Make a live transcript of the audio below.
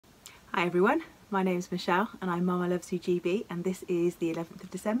Hi everyone, my name is Michelle and I'm Mama Loves You GB, and this is the 11th of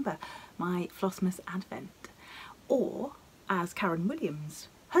December, my Flossmas Advent, or as Karen Williams'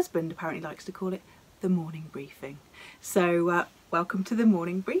 husband apparently likes to call it, the morning briefing. So welcome to the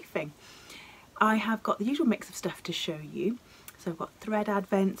morning briefing. I have got the usual mix of stuff to show you. So I've got thread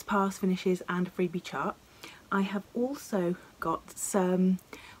advents, past finishes and a freebie chart. I have also got some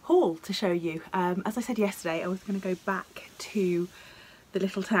haul to show you. As I said yesterday, I was going to go back to the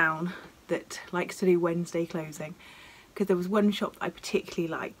little town that likes to do Wednesday closing because there was one shop that I particularly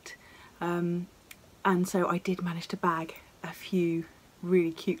liked, and so I did manage to bag a few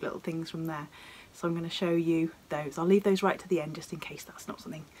really cute little things from there, so I'm going to show you those. I'll leave those right to the end just in case that's not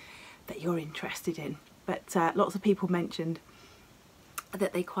something that you're interested in, but lots of people mentioned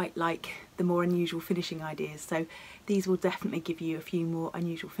that they quite like the more unusual finishing ideas, so these will definitely give you a few more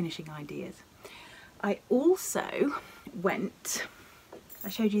unusual finishing ideas. I also I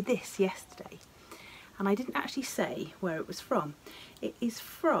showed you this yesterday and I didn't actually say where it was from. It is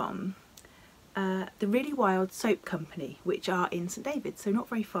from the Really Wild Soap Company, which are in St David's, so not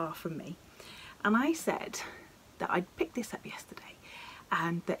very far from me. And I said that I'd picked this up yesterday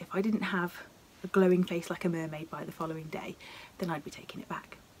and that if I didn't have a glowing face like a mermaid by the following day, then I'd be taking it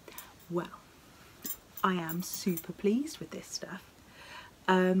back. Well, I am super pleased with this stuff.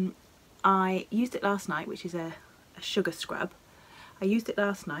 I used it last night, which is a sugar scrub. I used it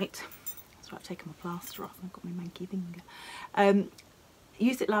last night. That's right, I've taken my plaster off and I've got my manky finger.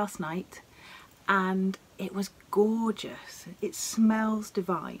 Used it last night and it was gorgeous. It smells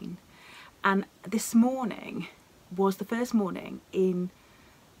divine. And this morning was the first morning in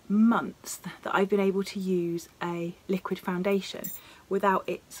months that I've been able to use a liquid foundation without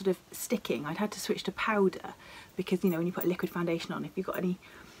it sort of sticking. I'd had to switch to powder because, you know, when you put a liquid foundation on, if you've got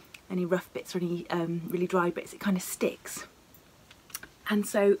any rough bits or any really dry bits, it kind of sticks. And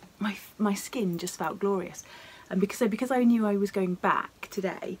so my skin just felt glorious. And because I knew I was going back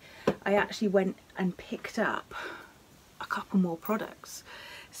today, I actually went and picked up a couple more products.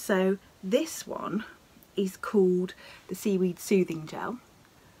 So this one is called the Seaweed Smoothing Gel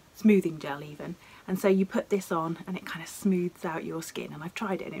even. And so you put this on and it kind of smooths out your skin. And I've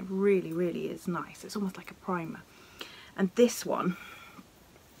tried it and it really, really is nice. It's almost like a primer. And this one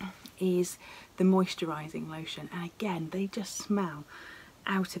is the moisturising lotion. And again, they just smell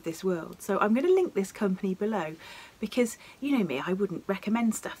out of this world. So I'm going to link this company below because, you know me, I wouldn't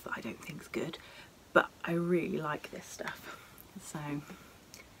recommend stuff that I don't think's good, but I really like this stuff. So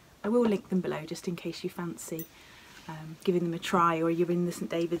I will link them below just in case you fancy giving them a try, or you're in the St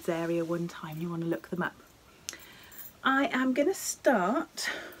David's area one time and you want to look them up. I am going to start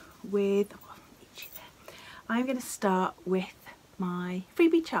with my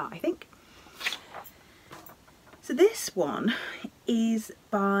freebie chart, I think. So this one is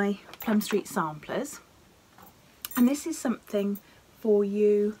by Plum Street Samplers, and this is something for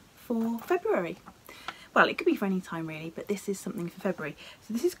you for February. Well, it could be for any time really, but this is something for February.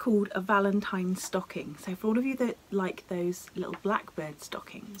 So this is called a Valentine's stocking. So for all of you that like those little blackbird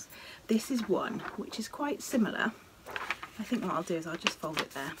stockings, this is one which is quite similar. I think what I'll do is I'll just fold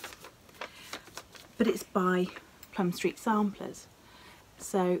it there. But it's by Plum Street Samplers.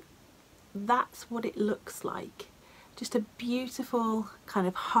 So that's what it looks like. Just a beautiful kind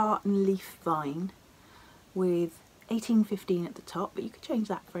of heart and leaf vine with 1815 at the top, but you could change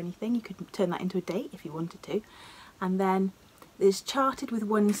that for anything. You could turn that into a date if you wanted to. And then it's charted with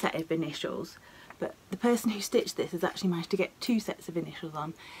one set of initials, but the person who stitched this has actually managed to get two sets of initials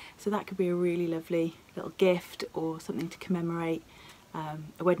on. So that could be a really lovely little gift or something to commemorate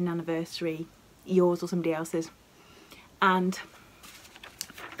a wedding anniversary, yours or somebody else's. And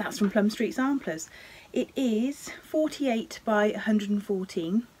that's from Plum Street Samplers. It is 48 by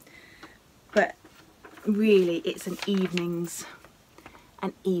 114, but really it's an evening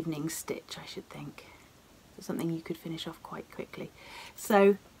stitch, I should think. So something you could finish off quite quickly.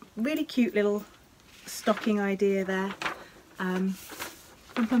 So really cute little stocking idea there from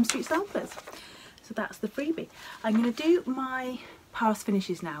Plum Street Samplers. So that's the freebie. I'm going to do my past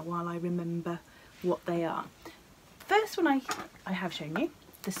finishes now while I remember what they are. First one I have shown you.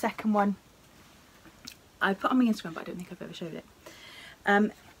 The second one I put on my Instagram, but I don't think I've ever showed it.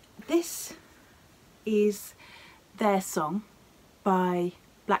 This is their song by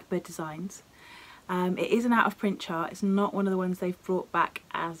Blackbird Designs. It is an out of print chart. It's not one of the ones they've brought back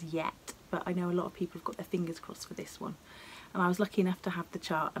as yet, but I know a lot of people have got their fingers crossed for this one. And I was lucky enough to have the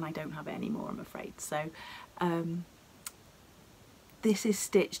chart and I don't have it anymore, I'm afraid. So this is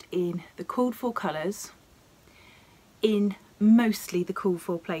stitched in the called for colours, in mostly the called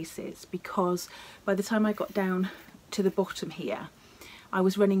for places, because by the time I got down to the bottom here I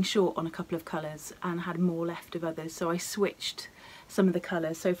was running short on a couple of colours and had more left of others, so I switched some of the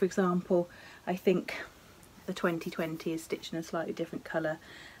colours. So for example, I think the 2020 is stitched in a slightly different colour,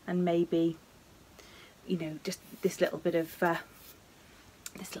 and maybe, you know, just this little bit of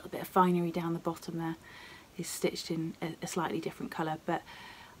finery down the bottom there is stitched in a slightly different colour, but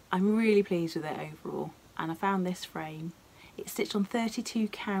I'm really pleased with it overall. And I found this frame. It's stitched on 32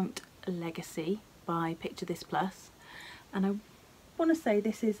 count Legacy by Picture This Plus, and I want to say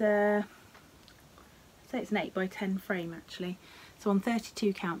this is it's an 8 by 10 frame actually. So on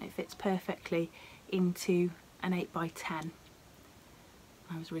 32 count it fits perfectly into an 8 by 10.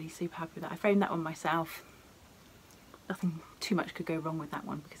 I was really super happy with that. I framed that one myself. Nothing too much could go wrong with that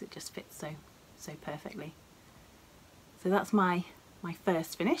one because it just fits so perfectly. So that's my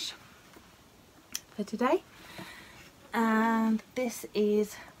first finish for today, and this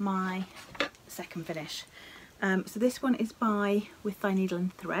is my second finish. So this one is by With Thy Needle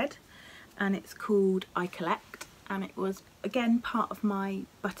and Thread, and it's called I Collect, and it was again part of my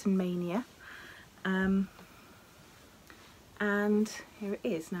button mania, and here it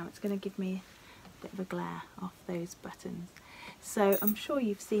is. Now it's going to give me a bit of a glare off those buttons. So I'm sure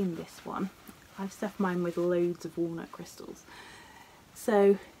you've seen this one. I've stuffed mine with loads of walnut crystals.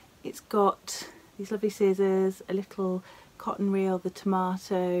 So it's got these lovely scissors, a little cotton reel, the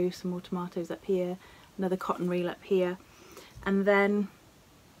tomato, some more tomatoes up here, another cotton reel up here, and then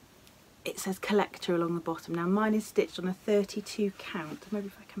it says collector along the bottom. Now mine is stitched on a 32 count, maybe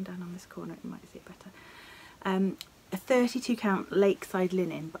if I come down on this corner you might see it better, a 32 count Lakeside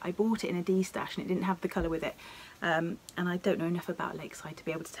linen, but I bought it in a D stash and it didn't have the colour with it, and I don't know enough about Lakeside to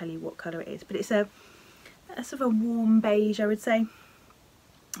be able to tell you what colour it is, but it's a sort of a warm beige, I would say,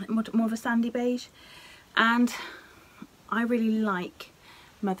 more of a sandy beige, and I really like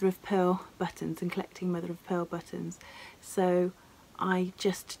mother of pearl buttons and collecting mother of pearl buttons, so I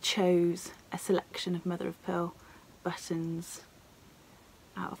just chose a selection of mother of pearl buttons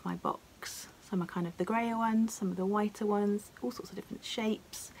out of my box. Some are kind of the greyer ones, some of the whiter ones, all sorts of different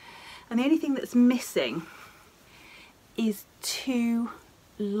shapes, and the only thing that's missing is 2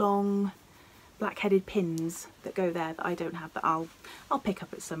 long black-headed pins that go there that I don't have, that I'll pick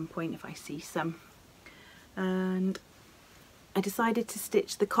up at some point if I see some. And I decided to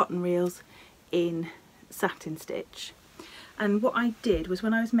stitch the cotton reels in satin stitch, and what I did was,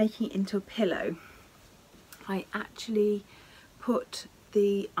 when I was making it into a pillow, I actually put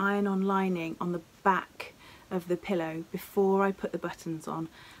the iron-on lining on the back of the pillow before I put the buttons on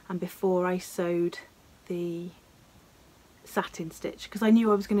and before I sewed the satin stitch, because I knew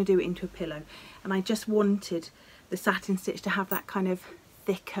I was going to do it into a pillow, and I just wanted the satin stitch to have that kind of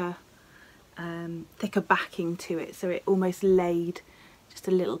thicker backing to it, so it almost laid just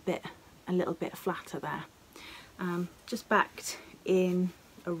a little bit flatter there. Just backed in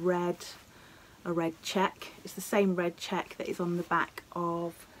a red check. It's the same red check that is on the back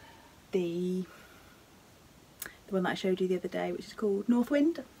of the one that I showed you the other day, which is called North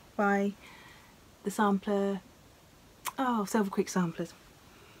Wind by the sampler, Silver Creek Samplers.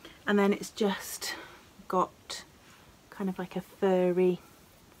 And then it's just got kind of like a furry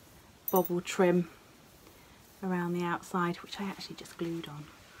bobble trim around the outside, which I actually just glued on.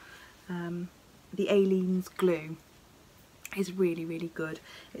 The Aleene's glue is really good.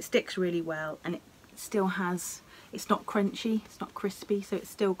 It sticks really well, and it still has, it's not crunchy, it's not crispy, so it's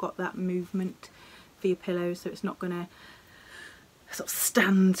still got that movement for your pillow, so it's not gonna sort of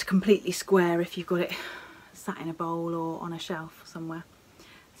stand completely square if you've got it sat in a bowl or on a shelf somewhere.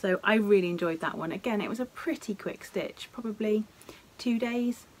 So I really enjoyed that one. Again, it was a pretty quick stitch, probably 2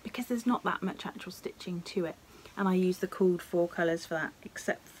 days, because there's not that much actual stitching to it, and I used the cooled 4 colours for that,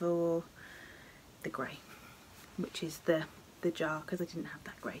 except for the grey, which is the jar, because I didn't have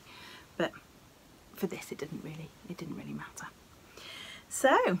that grey, but for this it didn't really matter.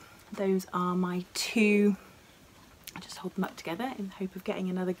 So those are my 2, I'll just hold them up together in the hope of getting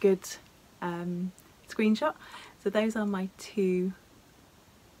another good screenshot. So those are my 2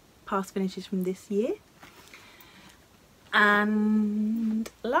 past finishes from this year. And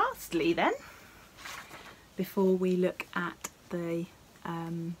lastly then, before we look at the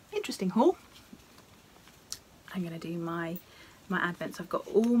interesting haul, I'm going to do my Advent. So I've got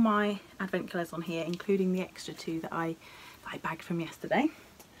all my Advent colours on here, including the extra 2 that I bagged from yesterday.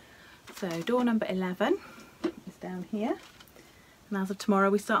 So door number 11 is down here, and as of tomorrow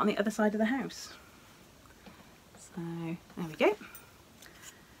we start on the other side of the house. So there we go.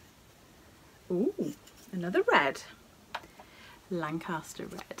 Ooh, another red, Lancaster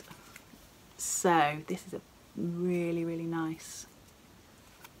red. So this is a really nice,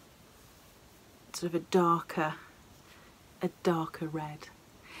 sort of a darker a darker red.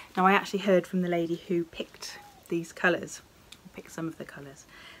 Now I actually heard from the lady who picked these colours, picked some of the colours.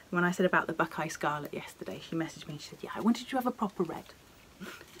 When I said about the Buckeye Scarlet yesterday, she messaged me and she said, yeah, I wanted you to have a proper red.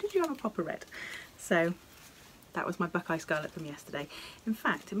 Did you have a proper red? So that was my Buckeye Scarlet from yesterday. In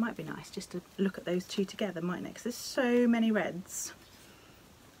fact, it might be nice just to look at those two together, mightn't it? Because there's so many reds.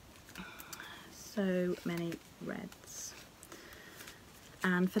 So many reds.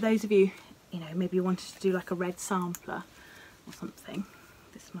 And for those of you, you know, maybe you wanted to do like a red sampler or something,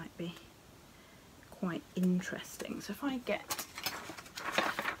 this might be quite interesting. So if I get,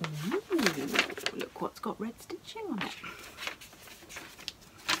 ooh, look what's got red stitching on it.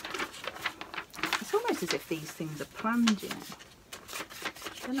 It's almost as if these things are planned, you know.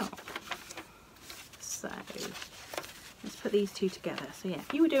 They're not. So let's put these two together. So yeah,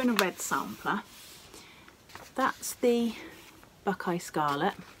 if you were doing a red sampler, that's the Buckeye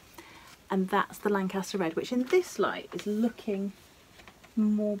Scarlet and that's the Lancaster Red, which in this light is looking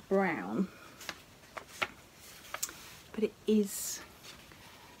more brown, but it is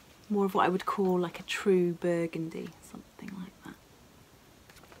more of what I would call like a true burgundy, something like that.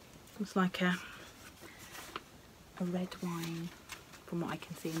 Looks like a red wine from what I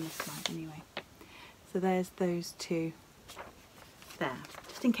can see in this light anyway. So there's those two there,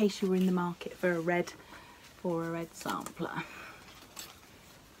 just in case you were in the market for a red or a red sampler.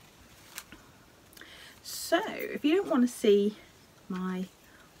 So if you don't want to see my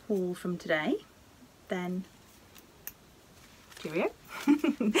haul from today, then cheerio.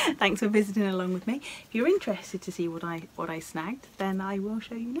 Thanks for visiting along with me. If you're interested to see what I snagged, then I will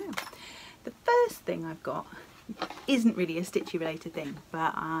show you now. The first thing I've got isn't really a stitchy related thing,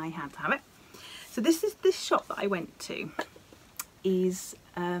 but I had to have it. So this shop that I went to is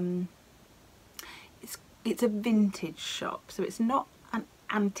it's a vintage shop, so it's not an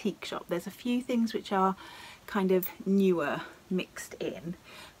antique shop. There's a few things which are kind of newer mixed in,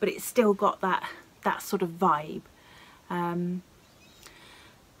 but it's still got that sort of vibe, and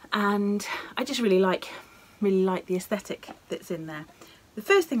I just really like the aesthetic that's in there. The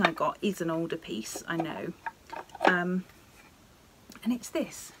first thing I got is an older piece, I know, and it's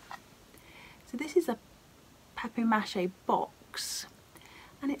this. So this is a papier-mâché box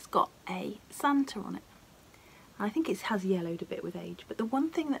and it's got a Santa on it. And I think it has yellowed a bit with age, but the one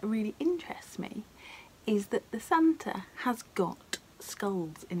thing that really interests me is that the Santa has got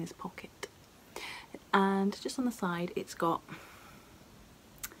skulls in his pocket, and just on the side it's got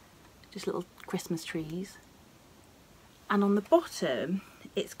just little Christmas trees, and on the bottom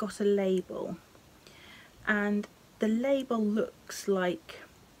it's got a label, and the label looks like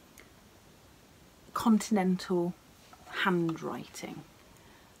continental handwriting.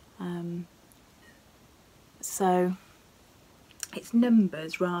 So it's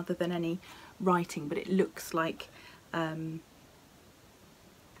numbers rather than any writing, but it looks like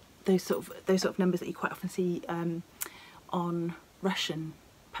those sort of numbers that you quite often see on Russian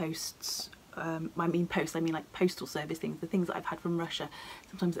posts. I mean like postal service things, the things that I've had from Russia.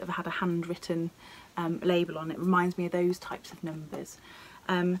 Sometimes they've had a handwritten label on it. Reminds me of those types of numbers.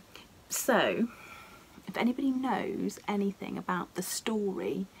 So if anybody knows anything about the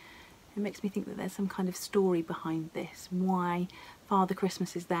story, it makes me think that there's some kind of story behind this, why Father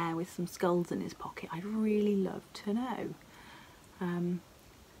Christmas is there with some skulls in his pocket. I'd really love to know.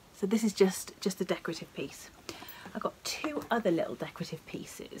 So this is just a decorative piece. I got two other little decorative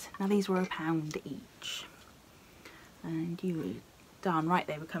pieces. Now these were £1 each, and you were darn right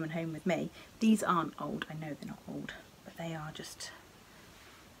they were coming home with me. These aren't old, I know they're not old, but they are just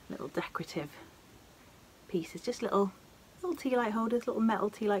little decorative pieces, just little tea light holders, little metal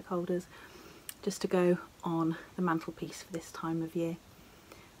tea light holders, just to go on the mantelpiece for this time of year.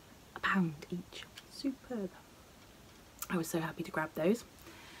 £1 each, superb. I was so happy to grab those.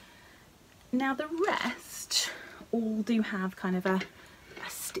 Now the rest all do have kind of a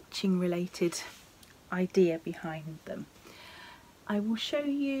stitching related idea behind them. I will show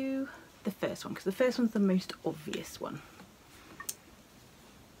you the first one because the first one's the most obvious one.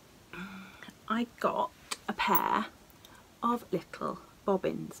 I got a pair of little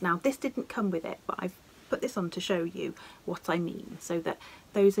bobbins. Now this didn't come with it, but I've put this on to show you what I mean, so that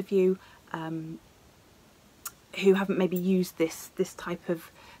those of you who haven't maybe used this type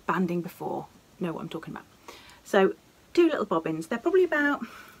of banding before know what I'm talking about. So two little bobbins, they're probably about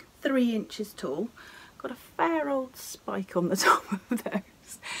 3 inches tall, got a fair old spike on the top of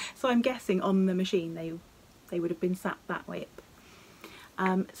those, so I'm guessing on the machine they would have been sat that way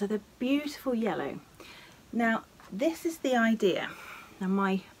up. So they're beautiful yellow. Now this is the idea. Now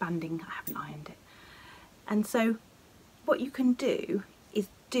my banding, I haven't ironed it, and so what you can do is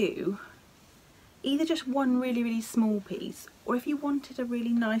do either just one really small piece, or if you wanted a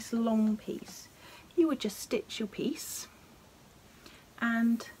really nice long piece, you would just stitch your piece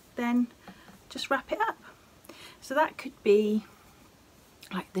and then just wrap it up. So that could be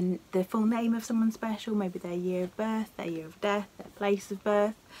like the full name of someone special, maybe their year of birth, their year of death, their place of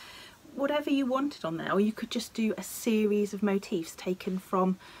birth, whatever you wanted on there. Or you could just do a series of motifs taken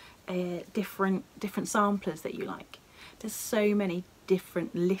from different samplers that you like. There's so many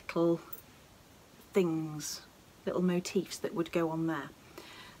different little things, little motifs that would go on there,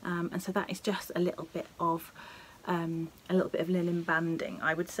 and so that is just a little bit of linen banding,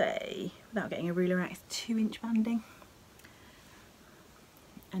 I would say, without getting a ruler out. It's 2-inch banding,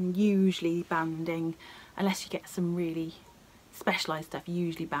 and usually banding, unless you get some really specialised stuff,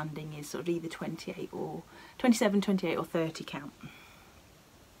 usually banding is sort of either 28 or 27, 28 or 30 count.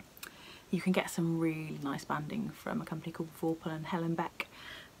 You can get some really nice banding from a company called Vorpal and Helen Beck,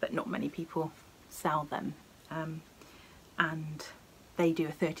 but not many people sell them, and they do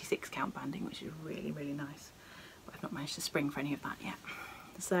a 36 count banding, which is really nice, but I've not managed to spring for any of that yet.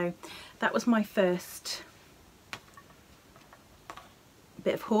 So that was my first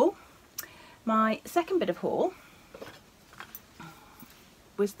bit of haul. My second bit of haul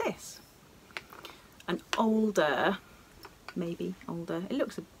was this, an older, maybe older, it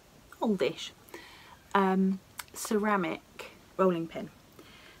looks oldish, ceramic rolling pin.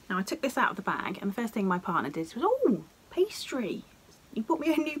 Now I took this out of the bag, and the first thing my partner did was, oh, pastry, you bought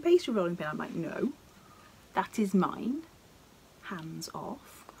me a new pastry rolling pin. I'm like, no, that is mine, hands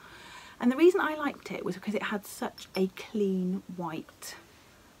off. And the reason I liked it was because it had such a clean white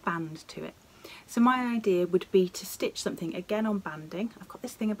band to it. So my idea would be to stitch something again on banding. I've got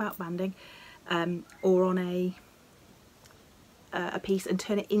this thing about banding, or on a piece, and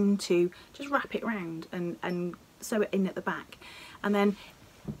turn it into, just wrap it round and sew it in at the back. And then,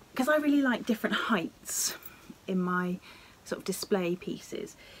 because I really like different heights in my sort of display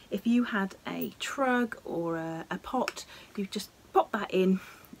pieces, if you had a trug or a pot, you just pop that in,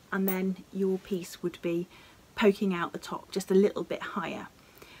 and then your piece would be poking out the top just a little bit higher.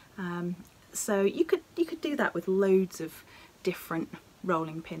 So you could do that with loads of different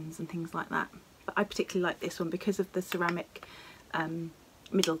rolling pins and things like that. But I particularly like this one because of the ceramic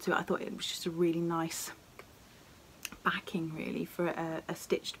middle to it. I thought it was just a really nice backing, really, for a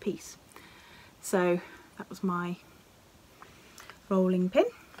stitched piece. So that was my rolling pin.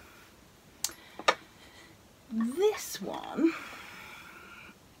 This one,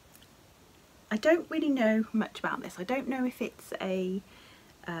 I don't really know much about this. I don't know if it's a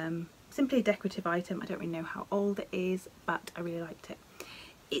simply a decorative item. I don't really know how old it is, but I really liked it.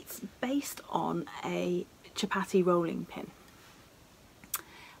 It's based on a chapati rolling pin,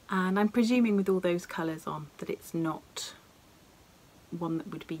 and I'm presuming with all those colours on that it's not one that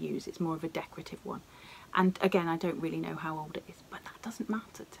would be used. It's more of a decorative one, and again, I don't really know how old it is, but that doesn't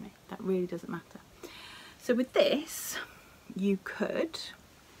matter to me. That really doesn't matter. So with this, you could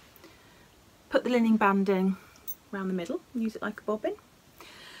put the linen banding around the middle and use it like a bobbin.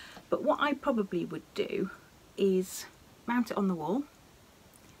 But what I probably would do is mount it on the wall,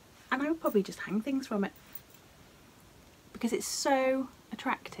 and I would probably just hang things from it, because it's so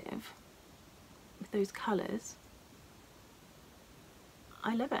attractive with those colours.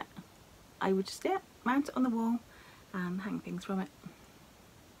 I love it. I would just, yeah, mount it on the wall and hang things from it.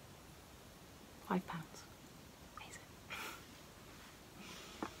 £5.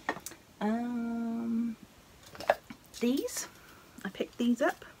 Amazing. These, I picked these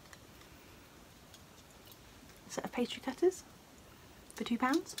up. A set of pastry cutters for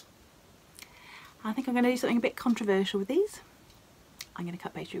 £2. I think I'm going to do something a bit controversial with these. I'm going to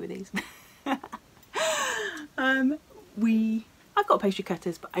cut pastry with these. I've got pastry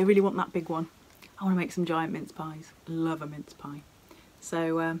cutters, but I really want that big one. I want to make some giant mince pies. Love a mince pie.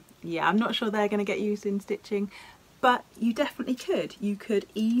 So yeah, I'm not sure they're going to get used in stitching, but you definitely could. You could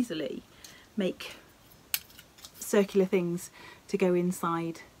easily make circular things to go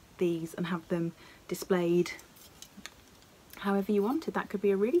inside these and have them displayed however you wanted. That could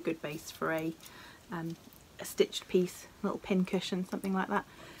be a really good base for a stitched piece, a little pin cushion, something like that.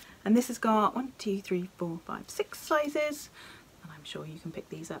 And this has got 1, 2, 3, 4, 5, 6 sizes, and I'm sure you can pick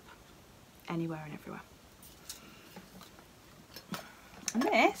these up anywhere and everywhere. And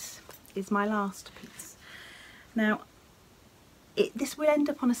this is my last piece. Now, this will end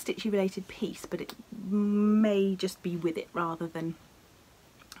up on a stitchy related piece, but it may just be with it rather than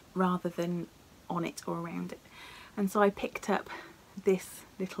on it or around it. And so I picked up this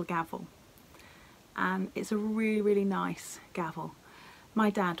little gavel, and it's a really nice gavel. My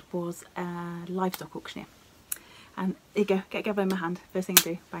dad was a livestock auctioneer, and there you go, get a gavel in my hand, first thing I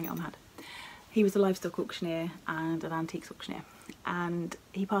do, bang it on the He was a livestock auctioneer and an antiques auctioneer, and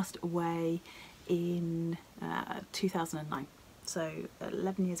he passed away in 2009, so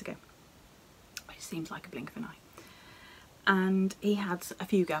 11 years ago, which seems like a blink of an eye. And he had a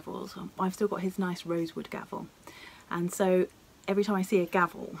few gavels. I've still got his nice rosewood gavel, and so every time I see a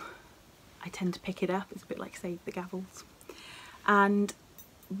gavel I tend to pick it up. It's a bit like Save the Gavels. And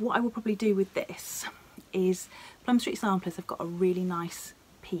what I will probably do with this is, Plum Street Samplers have got a really nice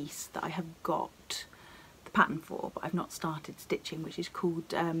piece that I have got the pattern for, but I've not started stitching, which is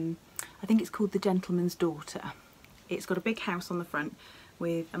called, I think it's called The Gentleman's Daughter. It's got a big house on the front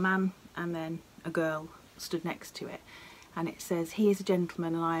with a man and then a girl stood next to it, and it says, "He is a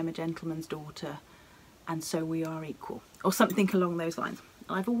gentleman and I am a gentleman's daughter, and so we are equal," or something along those lines.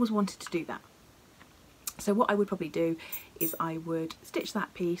 And I've always wanted to do that. So what I would probably do is I would stitch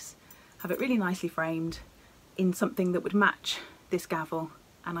that piece, have it really nicely framed in something that would match this gavel,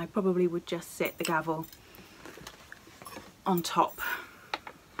 and I probably would just sit the gavel on top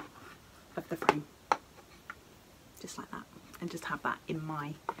of the frame, just like that, and just have that in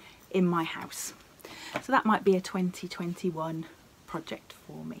my house. So that might be a 2021 project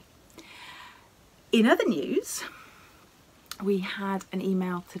for me. In other news, we had an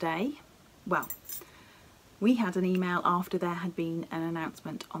email today. Well, we had an email after there had been an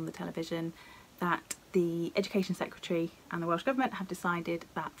announcement on the television that the Education Secretary and the Welsh Government have decided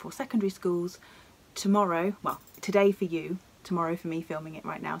that for secondary schools, tomorrow, well, today for you, tomorrow for me filming it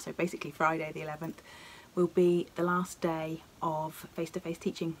right now, so basically Friday the 11th, will be the last day of face-to-face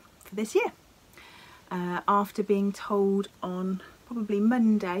teaching for this year. After being told on probably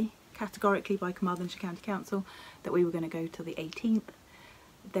Monday, categorically by Carmarthenshire County Council, that we were going to go till the 18th,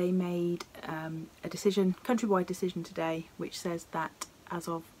 they made a decision, countrywide decision today, which says that as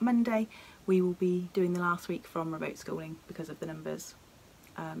of Monday we will be doing the last week from remote schooling because of the numbers,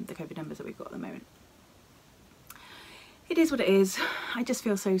 the COVID numbers that we've got at the moment. It is what it is. I just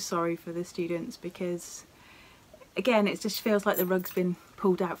feel so sorry for the students because, again, it just feels like the rug's been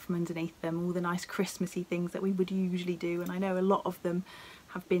pulled out from underneath them, all the nice Christmassy things that we would usually do, and I know a lot of them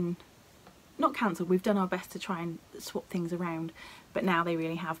have been not cancelled. We've done our best to try and swap things around, but now they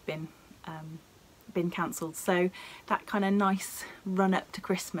really have been cancelled. So that kind of nice run up to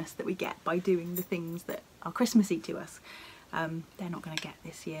Christmas that we get by doing the things that are Christmassy to us, they're not going to get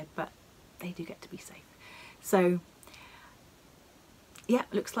this year, but they do get to be safe. So yeah,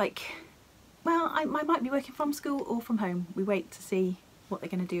 looks like, well, I might be working from school or from home. We wait to see what they're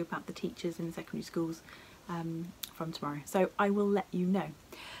going to do about the teachers in secondary schools from tomorrow. So I will let you know.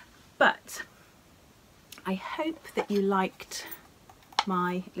 But I hope that you liked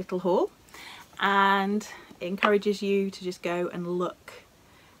my little haul, and it encourages you to just go and look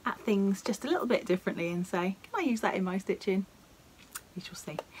at things just a little bit differently and say, can I use that in my stitching? We shall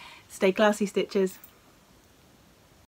see. Stay classy, stitchers.